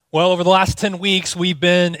Well, over the last 10 weeks, we've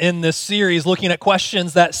been in this series looking at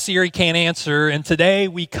questions that Siri can't answer, and today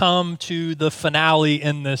we come to the finale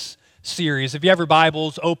in this series. If you have your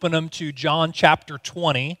Bibles, open them to John chapter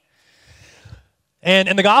 20. And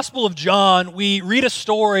in the Gospel of John, we read a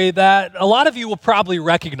story that a lot of you will probably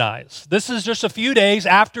recognize. This is just a few days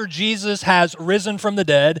after Jesus has risen from the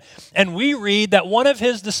dead, and we read that one of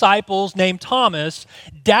his disciples named Thomas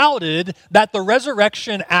doubted that the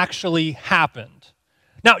resurrection actually happened.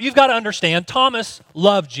 Now, you've got to understand, Thomas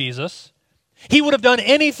loved Jesus. He would have done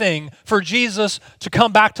anything for Jesus to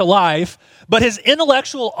come back to life, but his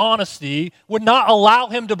intellectual honesty would not allow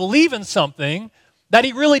him to believe in something that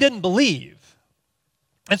he really didn't believe.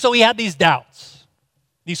 And so he had these doubts,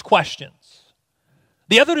 these questions.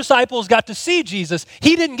 The other disciples got to see Jesus.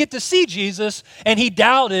 He didn't get to see Jesus, and he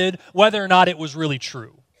doubted whether or not it was really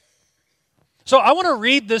true. So I want to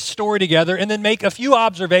read this story together and then make a few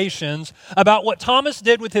observations about what Thomas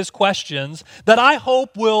did with his questions that I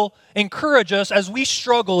hope will encourage us as we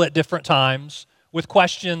struggle at different times with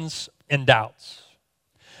questions and doubts.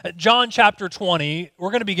 John chapter 20,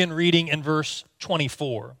 we're going to begin reading in verse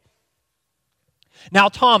 24. Now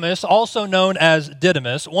Thomas, also known as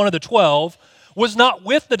Didymus, one of the 12, was not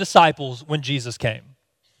with the disciples when Jesus came.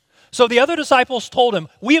 So the other disciples told him,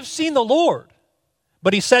 "We have seen the Lord."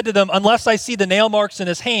 But he said to them, "Unless I see the nail marks in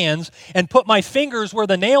his hands and put my fingers where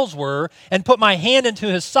the nails were and put my hand into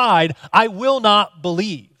his side, I will not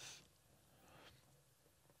believe."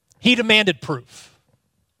 He demanded proof.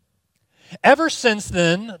 Ever since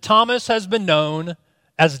then, Thomas has been known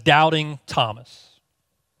as Doubting Thomas.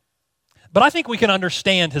 But I think we can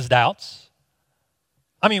understand his doubts.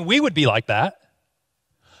 I mean, we would be like that.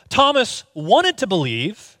 Thomas wanted to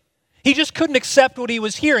believe. He just couldn't accept what he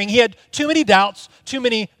was hearing. He had too many doubts, too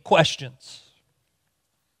many questions.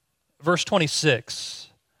 Verse 26.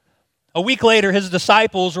 A week later, his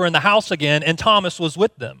disciples were in the house again, and Thomas was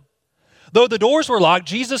with them. Though the doors were locked,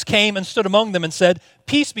 Jesus came and stood among them and said,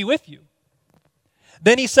 "Peace be with you."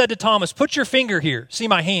 Then he said to Thomas, "Put your finger here, see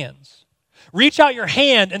my hands. Reach out your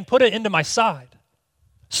hand and put it into my side.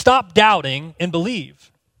 Stop doubting and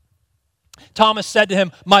believe." Thomas said to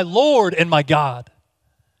him, "My Lord and my God."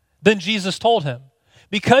 Then Jesus told him,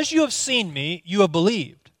 "Because you have seen me, you have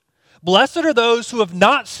believed. Blessed are those who have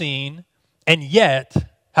not seen and yet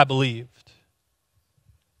have believed."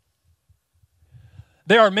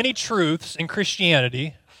 There are many truths in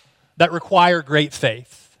Christianity that require great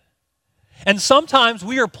faith. And sometimes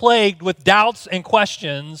we are plagued with doubts and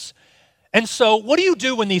questions. And so what do you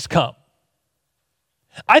do when these come?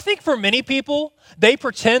 I think for many people, they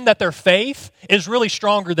pretend that their faith is really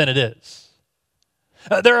stronger than it is.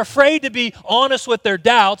 They're afraid to be honest with their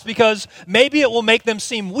doubts because maybe it will make them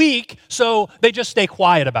seem weak, so they just stay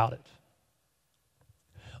quiet about it.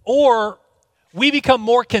 Or we become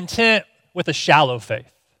more content with a shallow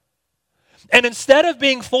faith. And instead of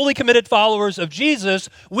being fully committed followers of Jesus,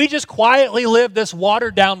 we just quietly live this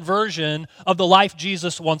watered-down version of the life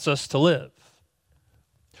Jesus wants us to live.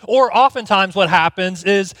 Or oftentimes what happens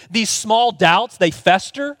is these small doubts, they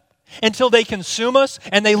fester until they consume us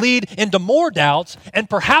and they lead into more doubts, and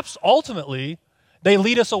perhaps ultimately they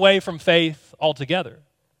lead us away from faith altogether.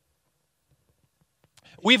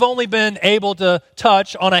 We've only been able to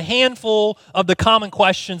touch on a handful of the common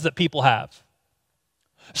questions that people have.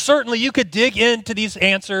 Certainly you could dig into these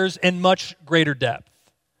answers in much greater depth.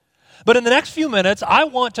 But in the next few minutes, I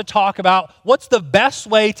want to talk about what's the best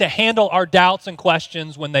way to handle our doubts and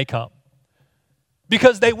questions when they come.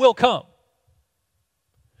 Because they will come.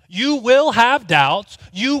 You will have doubts.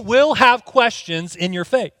 You will have questions in your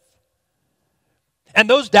faith. And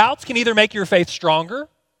those doubts can either make your faith stronger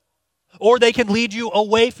or they can lead you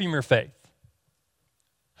away from your faith.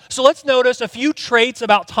 So let's notice a few traits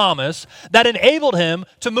about Thomas that enabled him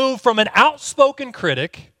to move from an outspoken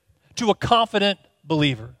critic to a confident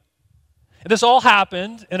believer. This all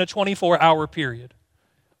happened in a 24-hour period.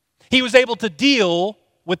 He was able to deal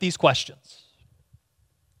with these questions.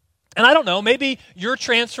 And I don't know, maybe your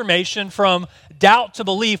transformation from doubt to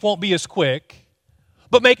belief won't be as quick,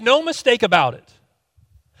 but make no mistake about it.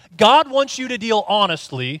 God wants you to deal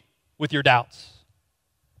honestly with your doubts.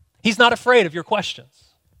 He's not afraid of your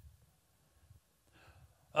questions.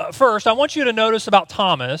 First, I want you to notice about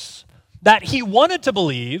Thomas that he wanted to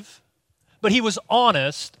believe, but he was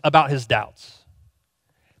honest about his doubts.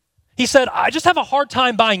 He said, "I just have a hard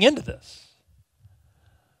time buying into this."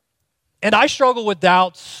 And I struggle with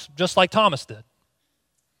doubts just like Thomas did.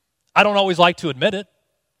 I don't always like to admit it.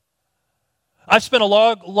 I've spent a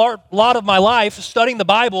lot of my life studying the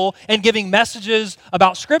Bible and giving messages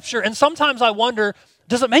about Scripture, and sometimes I wonder,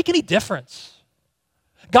 does it make any difference?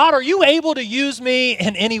 God, are you able to use me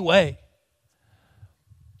in any way?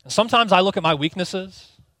 And sometimes I look at my weaknesses,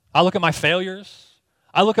 I look at my failures,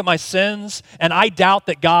 I look at my sins, and I doubt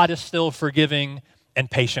that God is still forgiving and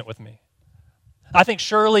patient with me. I think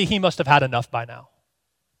surely he must have had enough by now.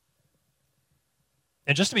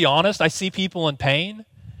 And just to be honest, I see people in pain,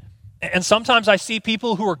 and sometimes I see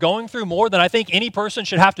people who are going through more than I think any person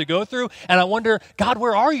should have to go through, and I wonder, God,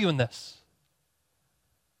 where are you in this?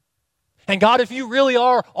 And God, if you really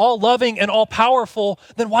are all loving and all powerful,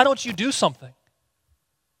 then why don't you do something?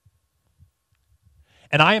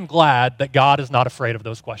 And I am glad that God is not afraid of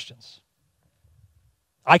those questions.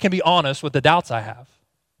 I can be honest with the doubts I have.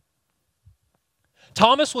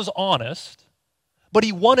 Thomas was honest, but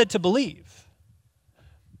he wanted to believe.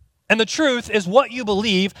 And the truth is, what you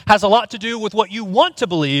believe has a lot to do with what you want to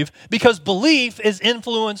believe, because belief is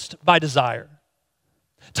influenced by desire.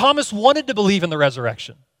 Thomas wanted to believe in the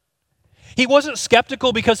resurrection. He wasn't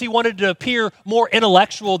skeptical because he wanted to appear more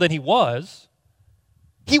intellectual than he was.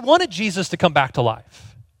 He wanted Jesus to come back to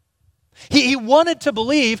life. He wanted to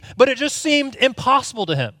believe, but it just seemed impossible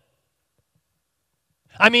to him.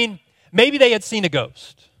 I mean, maybe they had seen a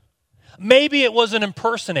ghost. Maybe it was an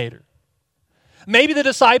impersonator. Maybe the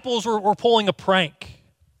disciples were pulling a prank.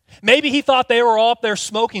 Maybe he thought they were all up there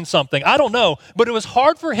smoking something. I don't know, but it was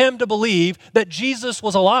hard for him to believe that Jesus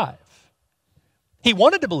was alive. He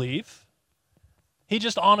wanted to believe. He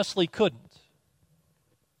just honestly couldn't.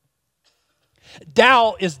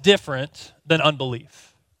 Doubt is different than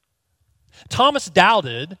unbelief. Thomas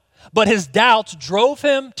doubted, but his doubts drove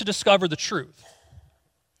him to discover the truth.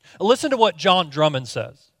 Listen to what John Drummond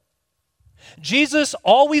says. Jesus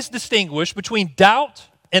always distinguished between doubt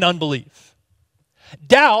and unbelief.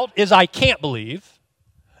 Doubt is I can't believe.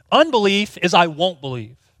 Unbelief is I won't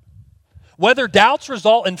believe. Whether doubts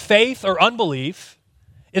result in faith or unbelief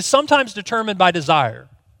is sometimes determined by desire.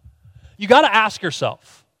 You got to ask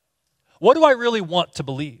yourself, what do I really want to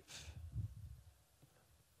believe?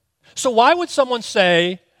 So why would someone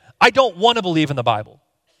say, I don't want to believe in the Bible?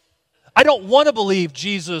 I don't want to believe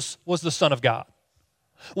Jesus was the Son of God.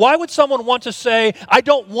 Why would someone want to say, I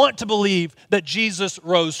don't want to believe that Jesus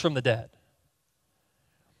rose from the dead?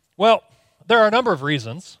 Well, there are a number of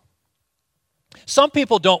reasons. Some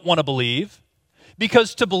people don't want to believe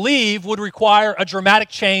because to believe would require a dramatic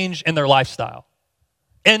change in their lifestyle.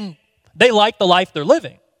 And they like the life they're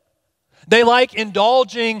living. They like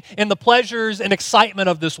indulging in the pleasures and excitement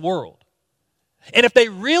of this world. And if they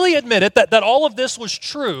really admitted that all of this was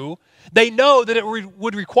true, they know that it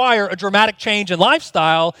would require a dramatic change in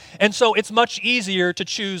lifestyle, and so it's much easier to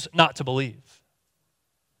choose not to believe.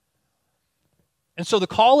 And so the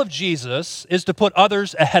call of Jesus is to put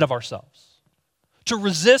others ahead of ourselves, to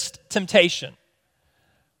resist temptation.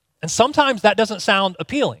 And sometimes that doesn't sound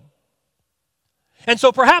appealing. And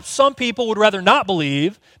so perhaps some people would rather not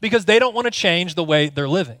believe because they don't want to change the way they're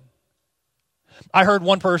living. I heard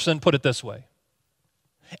one person put it this way.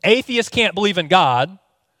 Atheists can't believe in God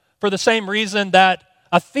for the same reason that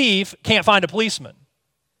a thief can't find a policeman.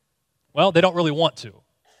 Well, they don't really want to.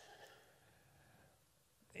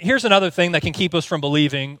 Here's another thing that can keep us from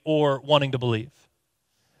believing or wanting to believe.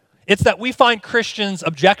 It's that we find Christians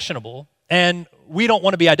objectionable and we don't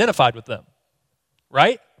want to be identified with them,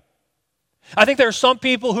 right? I think there are some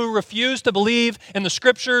people who refuse to believe in the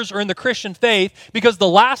scriptures or in the Christian faith because the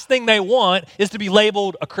last thing they want is to be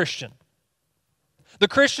labeled a Christian. The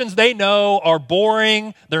Christians they know are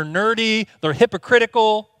boring, they're nerdy, they're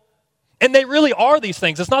hypocritical, and they really are these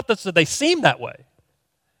things. It's not that they seem that way.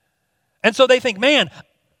 And so they think, man,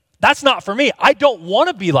 that's not for me. I don't want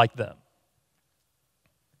to be like them.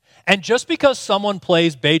 And just because someone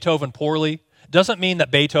plays Beethoven poorly doesn't mean that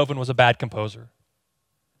Beethoven was a bad composer.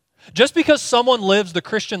 Just because someone lives the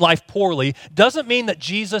Christian life poorly doesn't mean that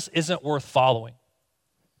Jesus isn't worth following.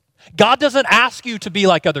 God doesn't ask you to be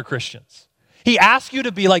like other Christians. He asks you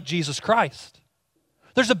to be like Jesus Christ.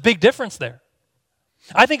 There's a big difference there.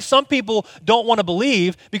 I think some people don't want to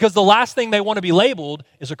believe because the last thing they want to be labeled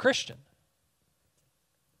is a Christian.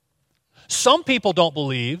 Some people don't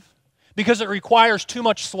believe because it requires too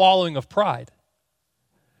much swallowing of pride.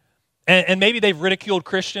 And maybe they've ridiculed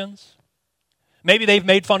Christians. Maybe they've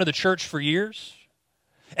made fun of the church for years.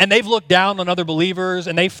 And they've looked down on other believers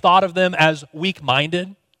and they've thought of them as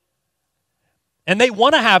weak-minded. And they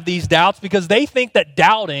want to have these doubts because they think that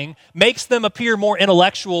doubting makes them appear more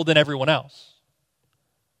intellectual than everyone else.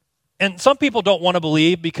 And some people don't want to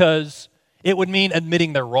believe because it would mean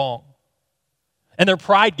admitting they're wrong. And their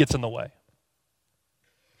pride gets in the way.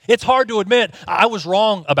 It's hard to admit, I was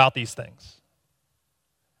wrong about these things.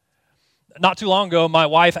 Not too long ago, my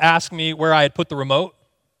wife asked me where I had put the remote,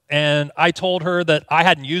 and I told her that I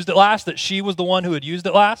hadn't used it last, that she was the one who had used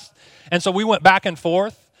it last. And so we went back and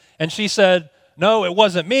forth, and she said, "No, it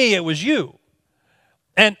wasn't me, it was you."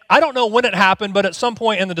 And I don't know when it happened, but at some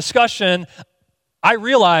point in the discussion, I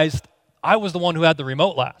realized I was the one who had the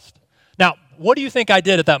remote last. Now, what do you think I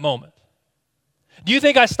did at that moment? Do you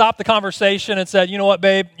think I stopped the conversation and said, "You know what,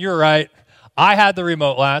 babe, you're right. I had the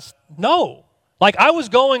remote last"? No. Like, I was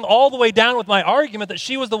going all the way down with my argument that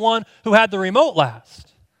she was the one who had the remote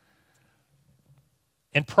last.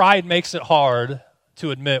 And pride makes it hard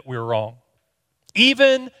to admit we're wrong,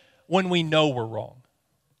 even when we know we're wrong.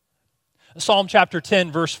 Psalm chapter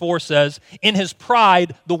 10, verse 4 says, "In his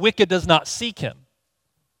pride, the wicked does not seek him.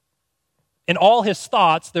 In all his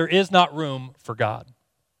thoughts, there is not room for God."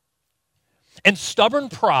 And stubborn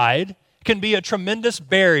pride can be a tremendous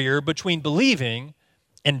barrier between believing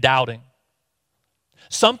and doubting.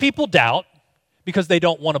 Some people doubt because they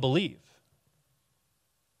don't want to believe.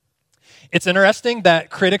 It's interesting that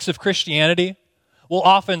critics of Christianity will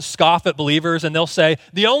often scoff at believers, and they'll say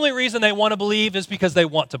the only reason they want to believe is because they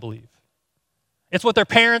want to believe. It's what their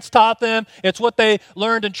parents taught them. It's what they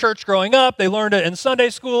learned in church growing up. They learned it in Sunday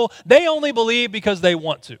school. They only believe because they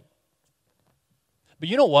want to. But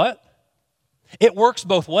you know what? It works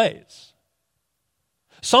both ways.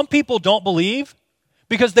 Some people don't believe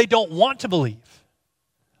because they don't want to believe.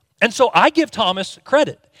 And so I give Thomas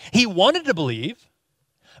credit. He wanted to believe,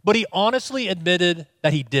 but he honestly admitted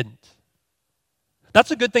that he didn't.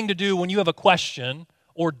 That's a good thing to do when you have a question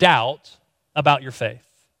or doubt about your faith.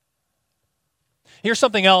 Here's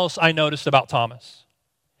something else I noticed about Thomas.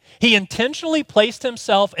 He intentionally placed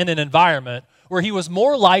himself in an environment where he was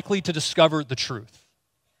more likely to discover the truth.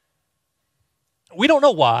 We don't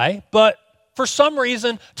know why, but for some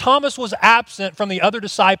reason, Thomas was absent from the other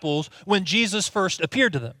disciples when Jesus first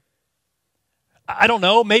appeared to them. I don't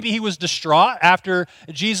know, maybe he was distraught after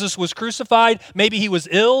Jesus was crucified. Maybe he was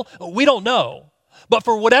ill. We don't know. But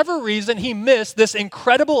for whatever reason, he missed this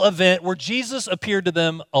incredible event where Jesus appeared to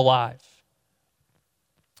them alive.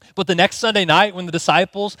 But the next Sunday night when the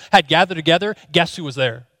disciples had gathered together, guess who was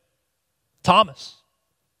there? Thomas.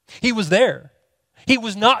 He was there. He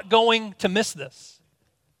was not going to miss this.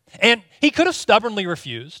 And he could have stubbornly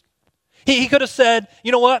refused. He could have said,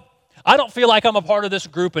 "You know what? I don't feel like I'm a part of this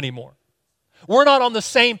group anymore. We're not on the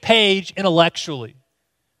same page intellectually.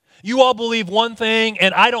 You all believe one thing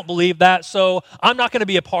and I don't believe that, so I'm not going to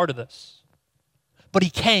be a part of this." But he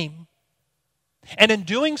came. And in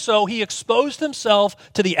doing so, he exposed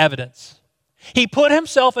himself to the evidence. He put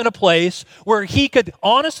himself in a place where he could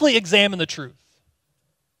honestly examine the truth.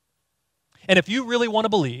 And if you really want to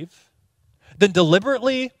believe, then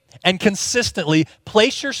deliberately and consistently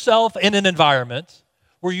place yourself in an environment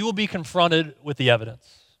where you will be confronted with the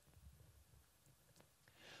evidence.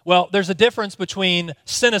 Well, there's a difference between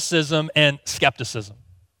cynicism and skepticism.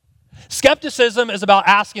 Skepticism is about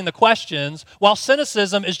asking the questions, while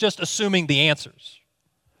cynicism is just assuming the answers.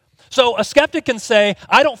 So a skeptic can say,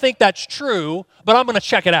 "I don't think that's true, but I'm going to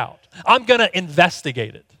check it out. I'm going to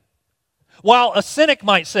investigate it." While a cynic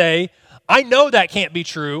might say, "I know that can't be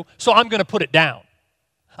true, so I'm going to put it down.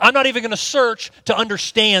 I'm not even going to search to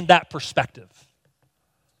understand that perspective."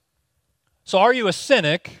 So are you a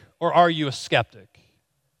cynic or are you a skeptic?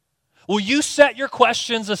 Will you set your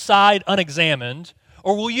questions aside unexamined,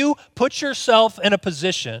 or will you put yourself in a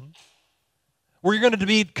position where you're going to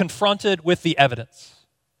be confronted with the evidence,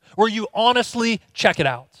 where you honestly check it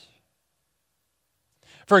out?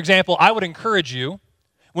 For example, I would encourage you,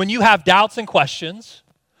 when you have doubts and questions,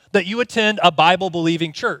 that you attend a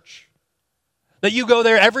Bible-believing church, that you go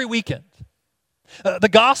there every weekend. The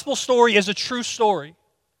gospel story is a true story,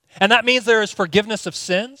 and that means there is forgiveness of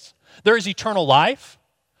sins, there is eternal life,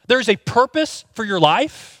 there is a purpose for your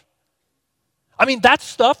life. I mean, that's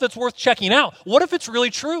stuff that's worth checking out. What if it's really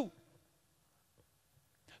true?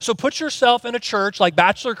 So put yourself in a church like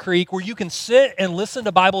Bachelor Creek where you can sit and listen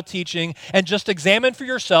to Bible teaching and just examine for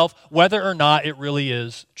yourself whether or not it really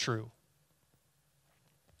is true.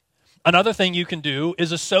 Another thing you can do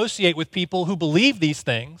is associate with people who believe these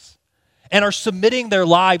things and are submitting their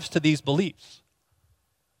lives to these beliefs.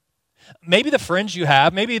 Maybe the friends you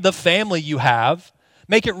have, maybe the family you have,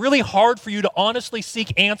 make it really hard for you to honestly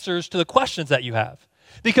seek answers to the questions that you have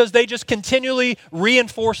because they just continually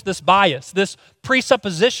reinforce this bias, this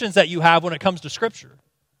presuppositions that you have when it comes to Scripture.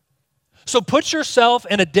 So put yourself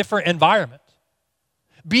in a different environment.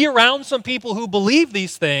 Be around some people who believe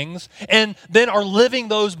these things and then are living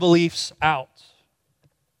those beliefs out.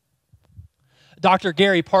 Dr.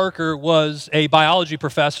 Gary Parker was a biology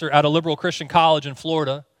professor at a liberal Christian college in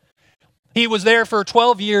Florida. He was there for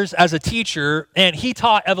 12 years as a teacher, and he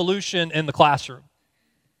taught evolution in the classroom.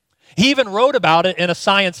 He even wrote about it in a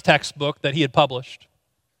science textbook that he had published.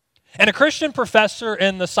 And a Christian professor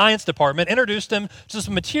in the science department introduced him to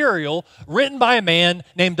some material written by a man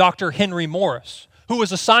named Dr. Henry Morris, who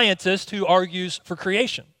was a scientist who argues for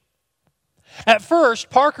creation. At first,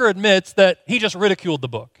 Parker admits that he just ridiculed the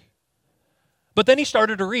book. But then he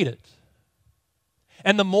started to read it.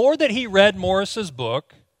 And the more that he read Morris's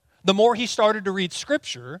book, the more he started to read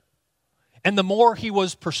Scripture, and the more he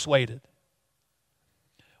was persuaded.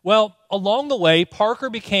 Well, along the way, Parker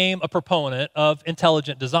became a proponent of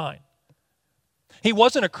intelligent design. He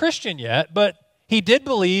wasn't a Christian yet, but he did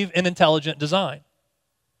believe in intelligent design.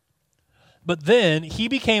 But then he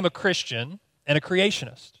became a Christian and a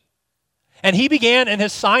creationist. And he began in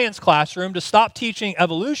his science classroom to stop teaching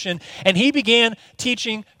evolution, and he began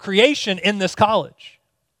teaching creation in this college.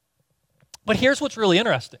 But here's what's really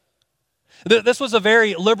interesting. This was a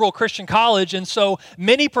very liberal Christian college, and so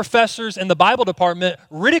many professors in the Bible department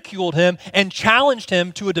ridiculed him and challenged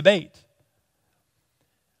him to a debate.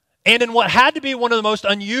 And in what had to be one of the most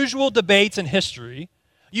unusual debates in history,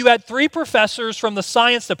 you had 3 professors from the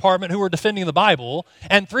science department who were defending the Bible,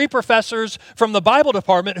 and 3 professors from the Bible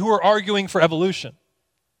department who were arguing for evolution.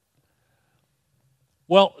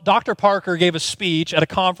 Well, Dr. Parker gave a speech at a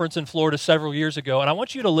conference in Florida several years ago, and I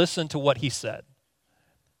want you to listen to what he said.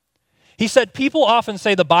 He said, "People often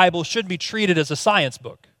say the Bible should be treated as a science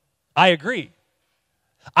book. I agree.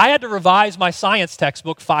 I had to revise my science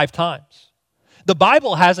textbook 5 times. The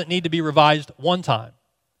Bible hasn't need to be revised 1 time.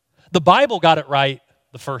 The Bible got it right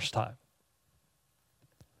the first time."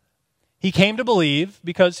 He came to believe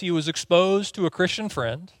because he was exposed to a Christian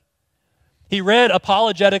friend. He read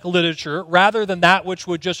apologetic literature rather than that which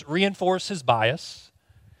would just reinforce his bias.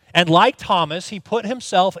 And like Thomas, he put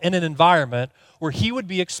himself in an environment where he would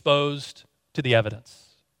be exposed to the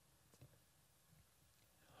evidence.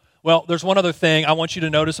 Well, there's one other thing I want you to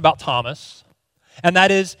notice about Thomas, and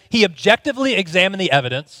that is he objectively examined the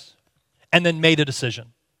evidence and then made a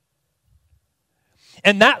decision.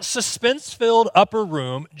 In that suspense-filled upper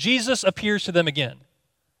room, Jesus appears to them again.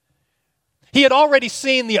 He had already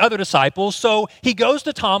seen the other disciples, so he goes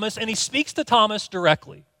to Thomas and he speaks to Thomas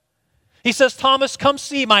directly. He says, "Thomas, come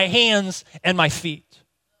see my hands and my feet.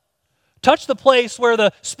 Touch the place where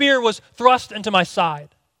the spear was thrust into my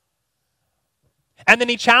side." And then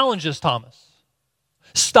he challenges Thomas.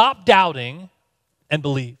 Stop doubting and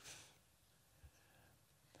believe.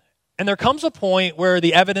 And there comes a point where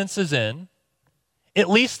the evidence is in, at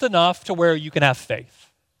least enough to where you can have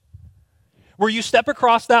faith. Where you step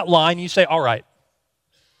across that line, you say, "All right,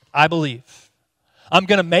 I believe. I'm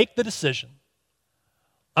going to make the decision.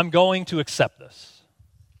 I'm going to accept this."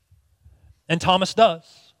 And Thomas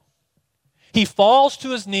does. He falls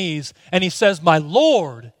to his knees and he says, "My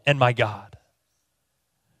Lord and my God."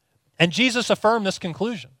 And Jesus affirmed this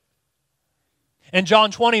conclusion. In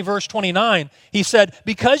John 20, verse 29, he said,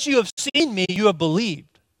 "Because you have seen me, you have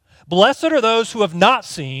believed. Blessed are those who have not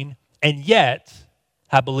seen and yet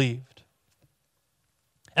have believed."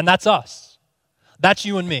 And that's us. That's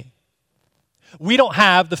you and me. We don't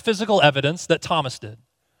have the physical evidence that Thomas did.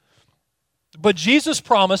 But Jesus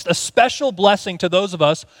promised a special blessing to those of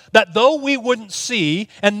us that though we wouldn't see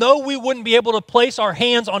and though we wouldn't be able to place our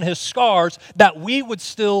hands on his scars, that we would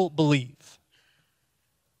still believe.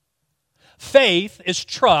 Faith is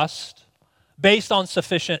trust based on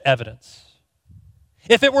sufficient evidence.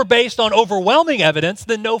 If it were based on overwhelming evidence,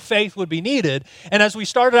 then no faith would be needed. And as we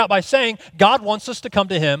started out by saying, God wants us to come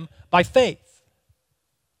to him by faith.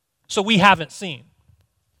 So we haven't seen.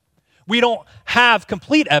 We don't have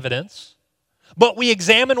complete evidence, but we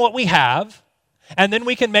examine what we have, and then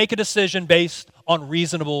we can make a decision based on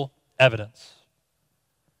reasonable evidence.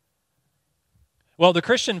 Well, the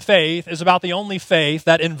Christian faith is about the only faith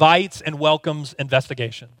that invites and welcomes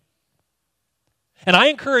investigation. And I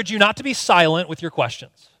encourage you not to be silent with your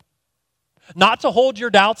questions, not to hold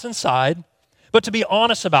your doubts inside, but to be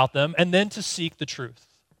honest about them and then to seek the truth.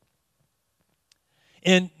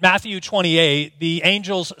 In Matthew 28, the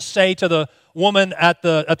angels say to the woman at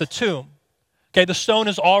the tomb, okay, the stone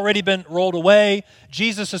has already been rolled away,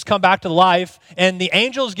 Jesus has come back to life, and the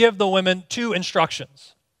angels give the women 2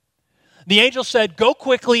 instructions. The angel said, "Go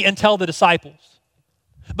quickly and tell the disciples."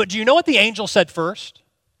 But do you know what the angel said first?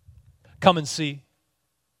 "Come and see.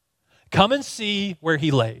 Come and see where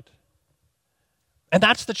he laid." And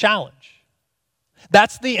that's the challenge.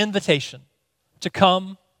 That's the invitation, to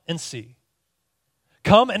come and see.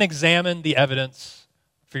 Come and examine the evidence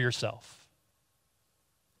for yourself.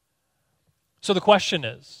 So the question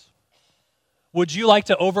is, would you like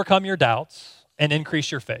to overcome your doubts and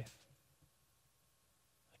increase your faith?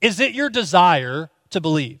 Is it your desire to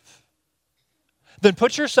believe? then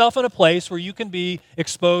put yourself in a place where you can be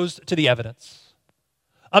exposed to the evidence.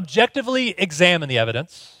 Objectively examine the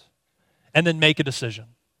evidence, and then make a decision.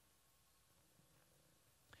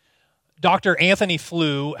 Dr. Anthony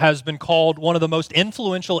Flew has been called one of the most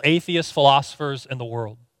influential atheist philosophers in the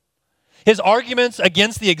world. His arguments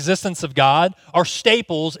against the existence of God are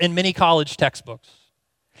staples in many college textbooks.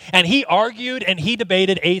 And he argued and he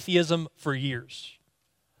debated atheism for years.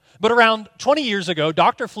 But around 20 years ago,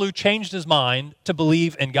 Dr. Flew changed his mind to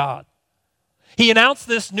believe in God. He announced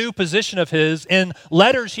this new position of his in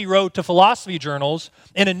letters he wrote to philosophy journals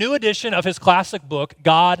in a new edition of his classic book,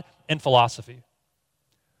 God and Philosophy.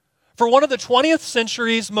 For one of the 20th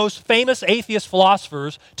century's most famous atheist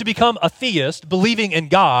philosophers to become a theist, believing in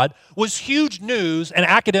God, was huge news in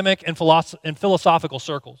academic and philosophical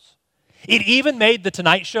circles. It even made The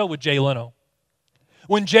Tonight Show with Jay Leno.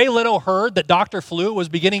 When Jay Leno heard that Dr. Flew was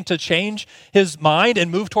beginning to change his mind and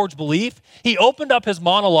move towards belief, he opened up his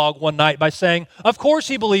monologue one night by saying, of course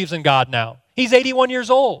he believes in God now. He's 81 years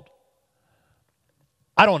old.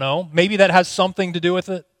 I don't know, maybe that has something to do with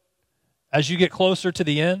it as you get closer to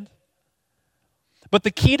the end. But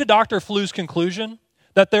the key to Dr. Flew's conclusion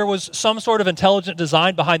that there was some sort of intelligent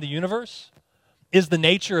design behind the universe is the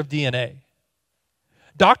nature of DNA.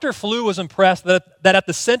 Dr. Flew was impressed that at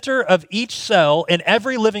the center of each cell in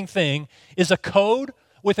every living thing is a code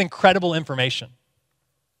with incredible information.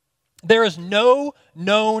 There is no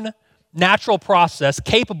known natural process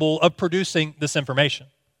capable of producing this information.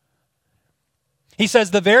 He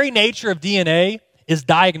says the very nature of DNA is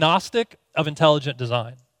diagnostic of intelligent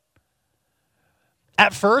design.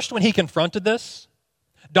 At first, when he confronted this,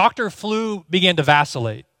 Dr. Flew began to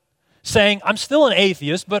vacillate, saying, I'm still an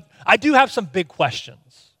atheist, but I do have some big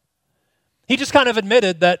questions. He just kind of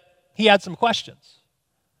admitted that he had some questions.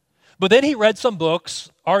 But then he read some books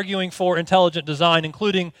arguing for intelligent design,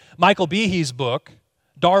 including Michael Behe's book,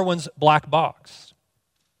 Darwin's Black Box.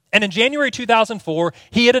 And in January 2004,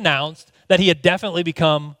 he had announced that he had definitely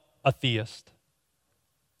become a theist.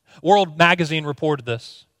 World Magazine reported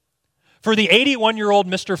this. For the 81-year-old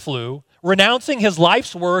Mr. Flew, renouncing his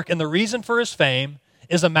life's work and the reason for his fame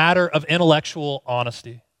is a matter of intellectual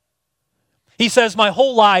honesty. He says, my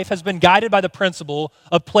whole life has been guided by the principle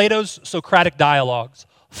of Plato's Socratic dialogues.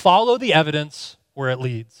 Follow the evidence where it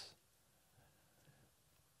leads.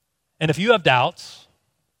 And if you have doubts,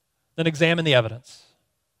 then examine the evidence.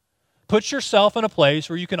 Put yourself in a place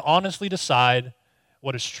where you can honestly decide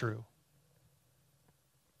what is true.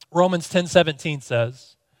 Romans 10:17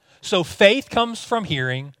 says, so faith comes from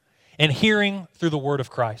hearing, and hearing through the word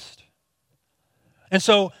of Christ. And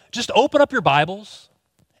so just open up your Bibles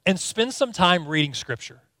and spend some time reading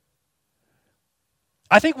Scripture.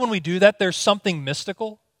 I think when we do that, there's something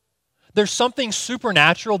mystical. There's something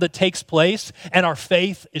supernatural that takes place, and our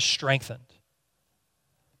faith is strengthened.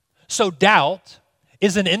 So doubt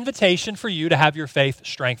is an invitation for you to have your faith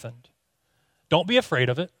strengthened. Don't be afraid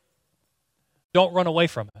of it. Don't run away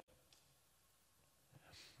from it.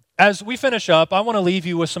 As we finish up, I want to leave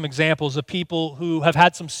you with some examples of people who have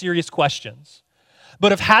had some serious questions,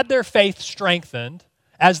 but have had their faith strengthened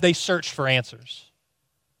as they searched for answers.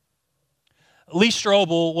 Lee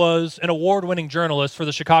Strobel was an award-winning journalist for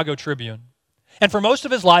the Chicago Tribune, and for most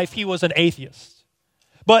of his life, he was an atheist.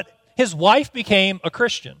 But his wife became a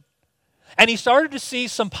Christian, and he started to see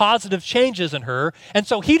some positive changes in her, and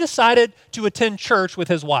so he decided to attend church with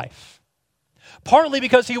his wife. Partly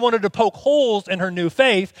because he wanted to poke holes in her new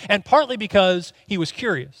faith, and partly because he was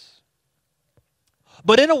curious.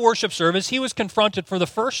 But in a worship service, he was confronted for the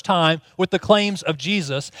first time with the claims of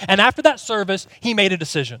Jesus, and after that service, he made a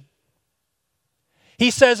decision. He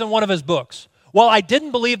says in one of his books, while I didn't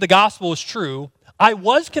believe the gospel was true, I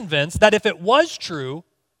was convinced that if it was true,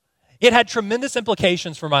 it had tremendous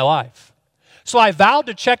implications for my life. So I vowed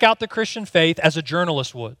to check out the Christian faith as a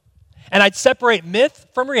journalist would, and I'd separate myth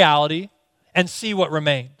from reality and see what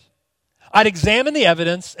remained. I'd examine the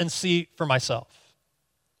evidence and see for myself.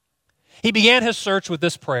 He began his search with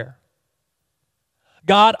this prayer.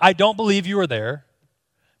 God, I don't believe you are there,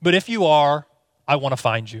 but if you are, I want to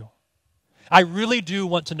find you. I really do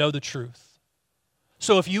want to know the truth.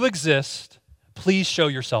 So if you exist, please show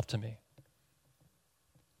yourself to me.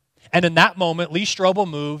 And in that moment, Lee Strobel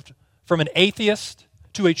moved from an atheist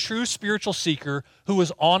to a true spiritual seeker who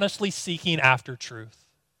was honestly seeking after truth.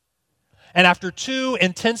 And after 2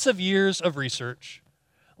 intensive years of research,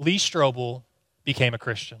 Lee Strobel became a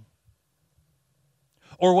Christian.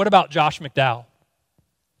 Or what about Josh McDowell?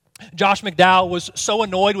 Josh McDowell was so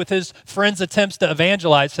annoyed with his friends' attempts to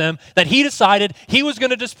evangelize him that he decided he was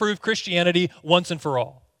going to disprove Christianity once and for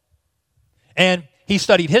all. And He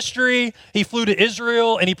studied history, he flew to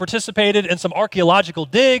Israel, and he participated in some archaeological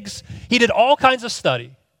digs. He did all kinds of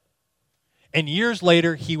study. And years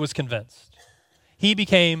later, he was convinced. He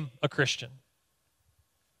became a Christian.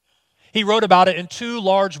 He wrote about it in 2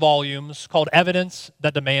 large volumes called Evidence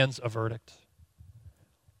That Demands a Verdict.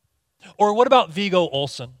 Or what about Viggo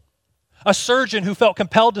Olsen, a surgeon who felt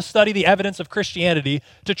compelled to study the evidence of Christianity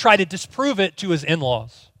to try to disprove it to his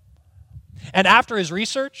in-laws? And after his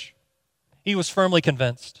research, he was firmly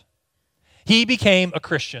convinced. He became a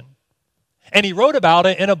Christian. And he wrote about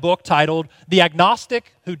it in a book titled The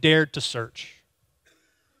Agnostic Who Dared to Search.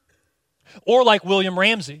 Or like William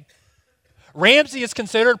Ramsey. Ramsey is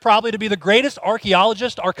considered probably to be the greatest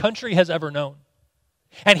archaeologist our country has ever known.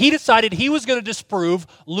 And he decided he was going to disprove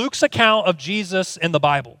Luke's account of Jesus in the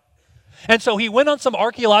Bible. And so he went on some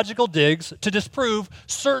archaeological digs to disprove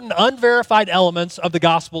certain unverified elements of the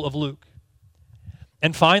Gospel of Luke.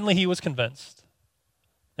 And finally, he was convinced.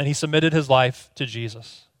 And he submitted his life to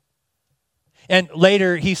Jesus. And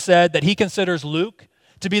later, he said that he considers Luke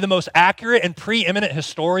to be the most accurate and preeminent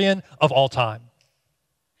historian of all time.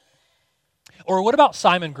 Or what about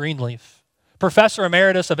Simon Greenleaf, professor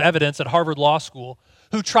emeritus of evidence at Harvard Law School,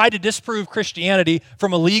 who tried to disprove Christianity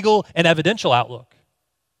from a legal and evidential outlook?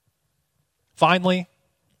 Finally,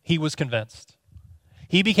 he was convinced.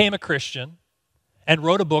 He became a Christian and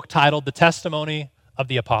wrote a book titled The Testimony of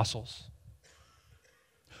the Apostles.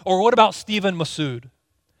 Or what about Stephen Massoud?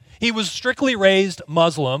 He was strictly raised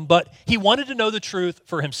Muslim, but he wanted to know the truth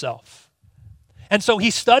for himself. And so he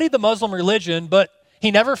studied the Muslim religion, but he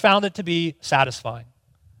never found it to be satisfying.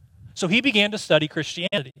 So he began to study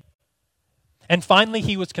Christianity. And finally,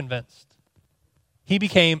 he was convinced. He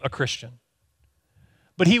became a Christian.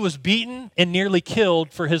 But he was beaten and nearly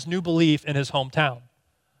killed for his new belief in his hometown.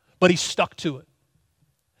 But he stuck to it.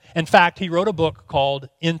 In fact, he wrote a book called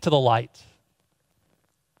Into the Light.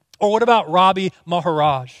 Or what about Rabi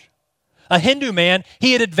Maharaj? A Hindu man,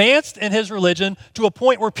 he had advanced in his religion to a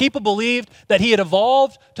point where people believed that he had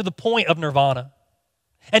evolved to the point of nirvana.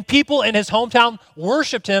 And people in his hometown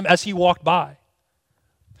worshiped him as he walked by.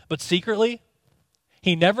 But secretly,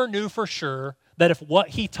 he never knew for sure that if what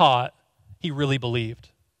he taught, he really believed.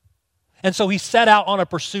 And so he set out on a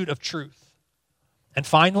pursuit of truth. And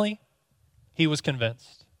finally, he was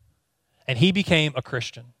convinced. And he became a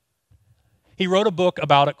Christian. He wrote a book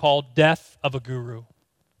about it called Death of a Guru.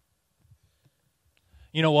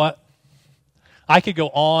 You know what? I could go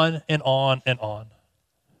on and on and on.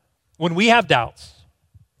 When we have doubts,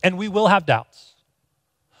 and we will have doubts,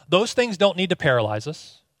 those things don't need to paralyze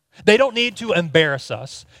us. They don't need to embarrass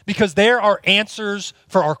us because there are answers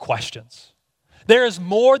for our questions. There is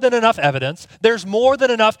more than enough evidence. There's more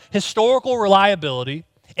than enough historical reliability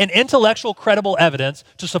and intellectual credible evidence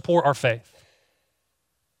to support our faith.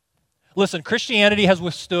 Listen, Christianity has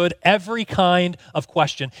withstood every kind of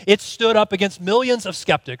question. It's stood up against millions of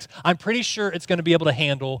skeptics. I'm pretty sure it's going to be able to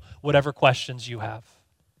handle whatever questions you have.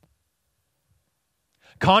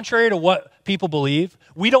 Contrary to what people believe,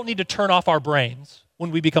 we don't need to turn off our brains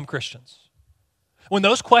when we become Christians. When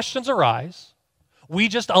those questions arise, we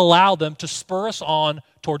just allow them to spur us on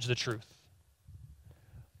towards the truth.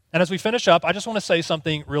 And as we finish up, I just want to say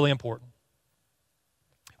something really important.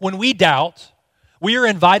 When we doubt, we are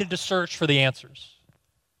invited to search for the answers.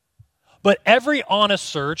 But every honest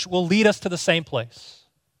search will lead us to the same place.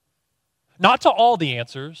 Not to all the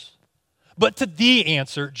answers, but to the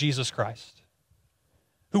answer, Jesus Christ,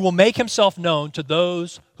 who will make himself known to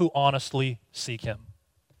those who honestly seek him.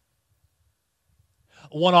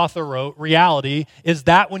 One author wrote, reality is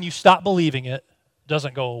that when you stop believing it,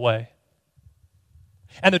 doesn't go away.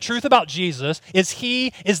 And the truth about Jesus is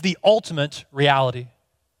he is the ultimate reality.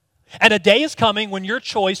 And a day is coming when your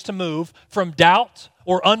choice to move from doubt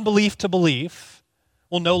or unbelief to belief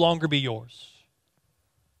will no longer be yours.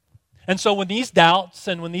 And so when these doubts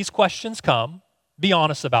and when these questions come, be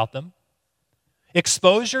honest about them.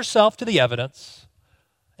 Expose yourself to the evidence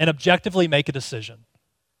and objectively make a decision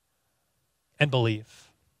and believe.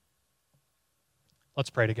 Let's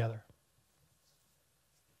pray together.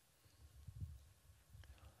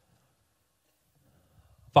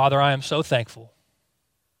 Father, I am so thankful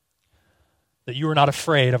that you are not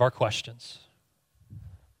afraid of our questions,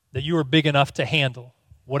 that you are big enough to handle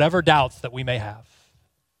whatever doubts that we may have.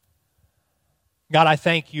 God, I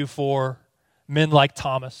thank you for men like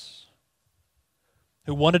Thomas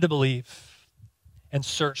who wanted to believe and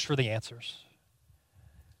search for the answers.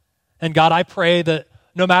 And God, I pray that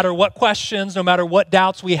no matter what questions, no matter what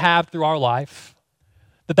doubts we have through our life,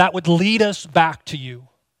 that would lead us back to you,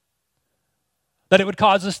 that it would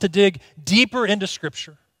cause us to dig deeper into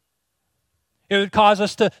Scripture. It would cause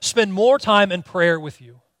us to spend more time in prayer with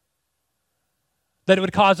you. That it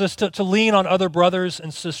would cause us to lean on other brothers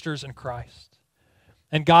and sisters in Christ.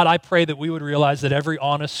 And God, I pray that we would realize that every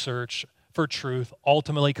honest search for truth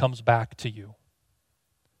ultimately comes back to you.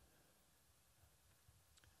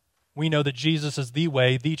 We know that Jesus is the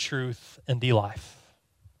way, the truth, and the life.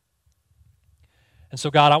 And so,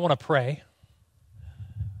 God, I want to pray.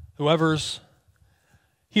 Whoever's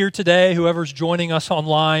here today, whoever's joining us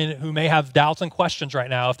online, who may have doubts and questions right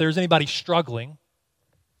now, if there's anybody struggling,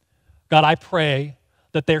 God, I pray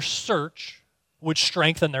that their search would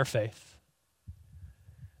strengthen their faith,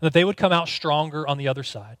 and that they would come out stronger on the other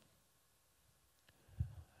side.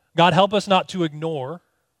 God, help us not to ignore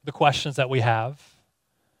the questions that we have,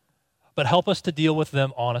 but help us to deal with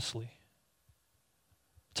them honestly,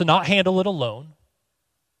 to not handle it alone,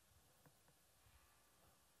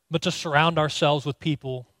 but to surround ourselves with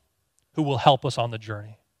people who will help us on the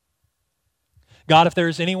journey. God, if there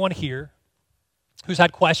is anyone here who's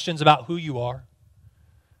had questions about who you are,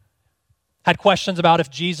 had questions about if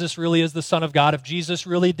Jesus really is the Son of God, if Jesus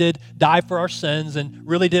really did die for our sins and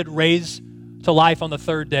really did raise to life on the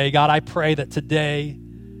third day, God, I pray that today,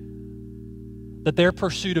 that their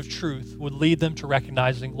pursuit of truth would lead them to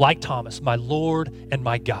recognizing, like Thomas, my Lord and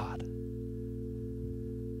my God.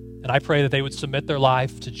 And I pray that they would submit their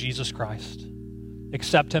life to Jesus Christ,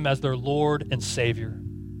 accept him as their Lord and Savior,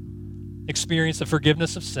 experience the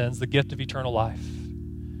forgiveness of sins, the gift of eternal life.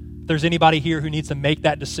 If there's anybody here who needs to make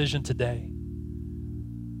that decision today,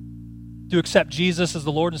 to accept Jesus as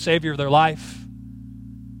the Lord and Savior of their life,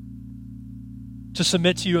 to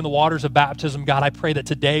submit to you in the waters of baptism, God, I pray that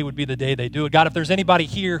today would be the day they do it. God, if there's anybody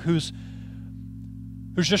here who's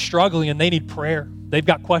just struggling and they need prayer, they've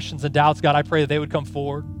got questions and doubts, God, I pray that they would come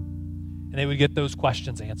forward and they would get those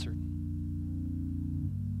questions answered.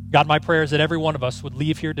 God, my prayer is that every one of us would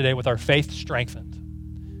leave here today with our faith strengthened.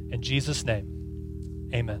 In Jesus' name,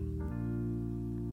 amen.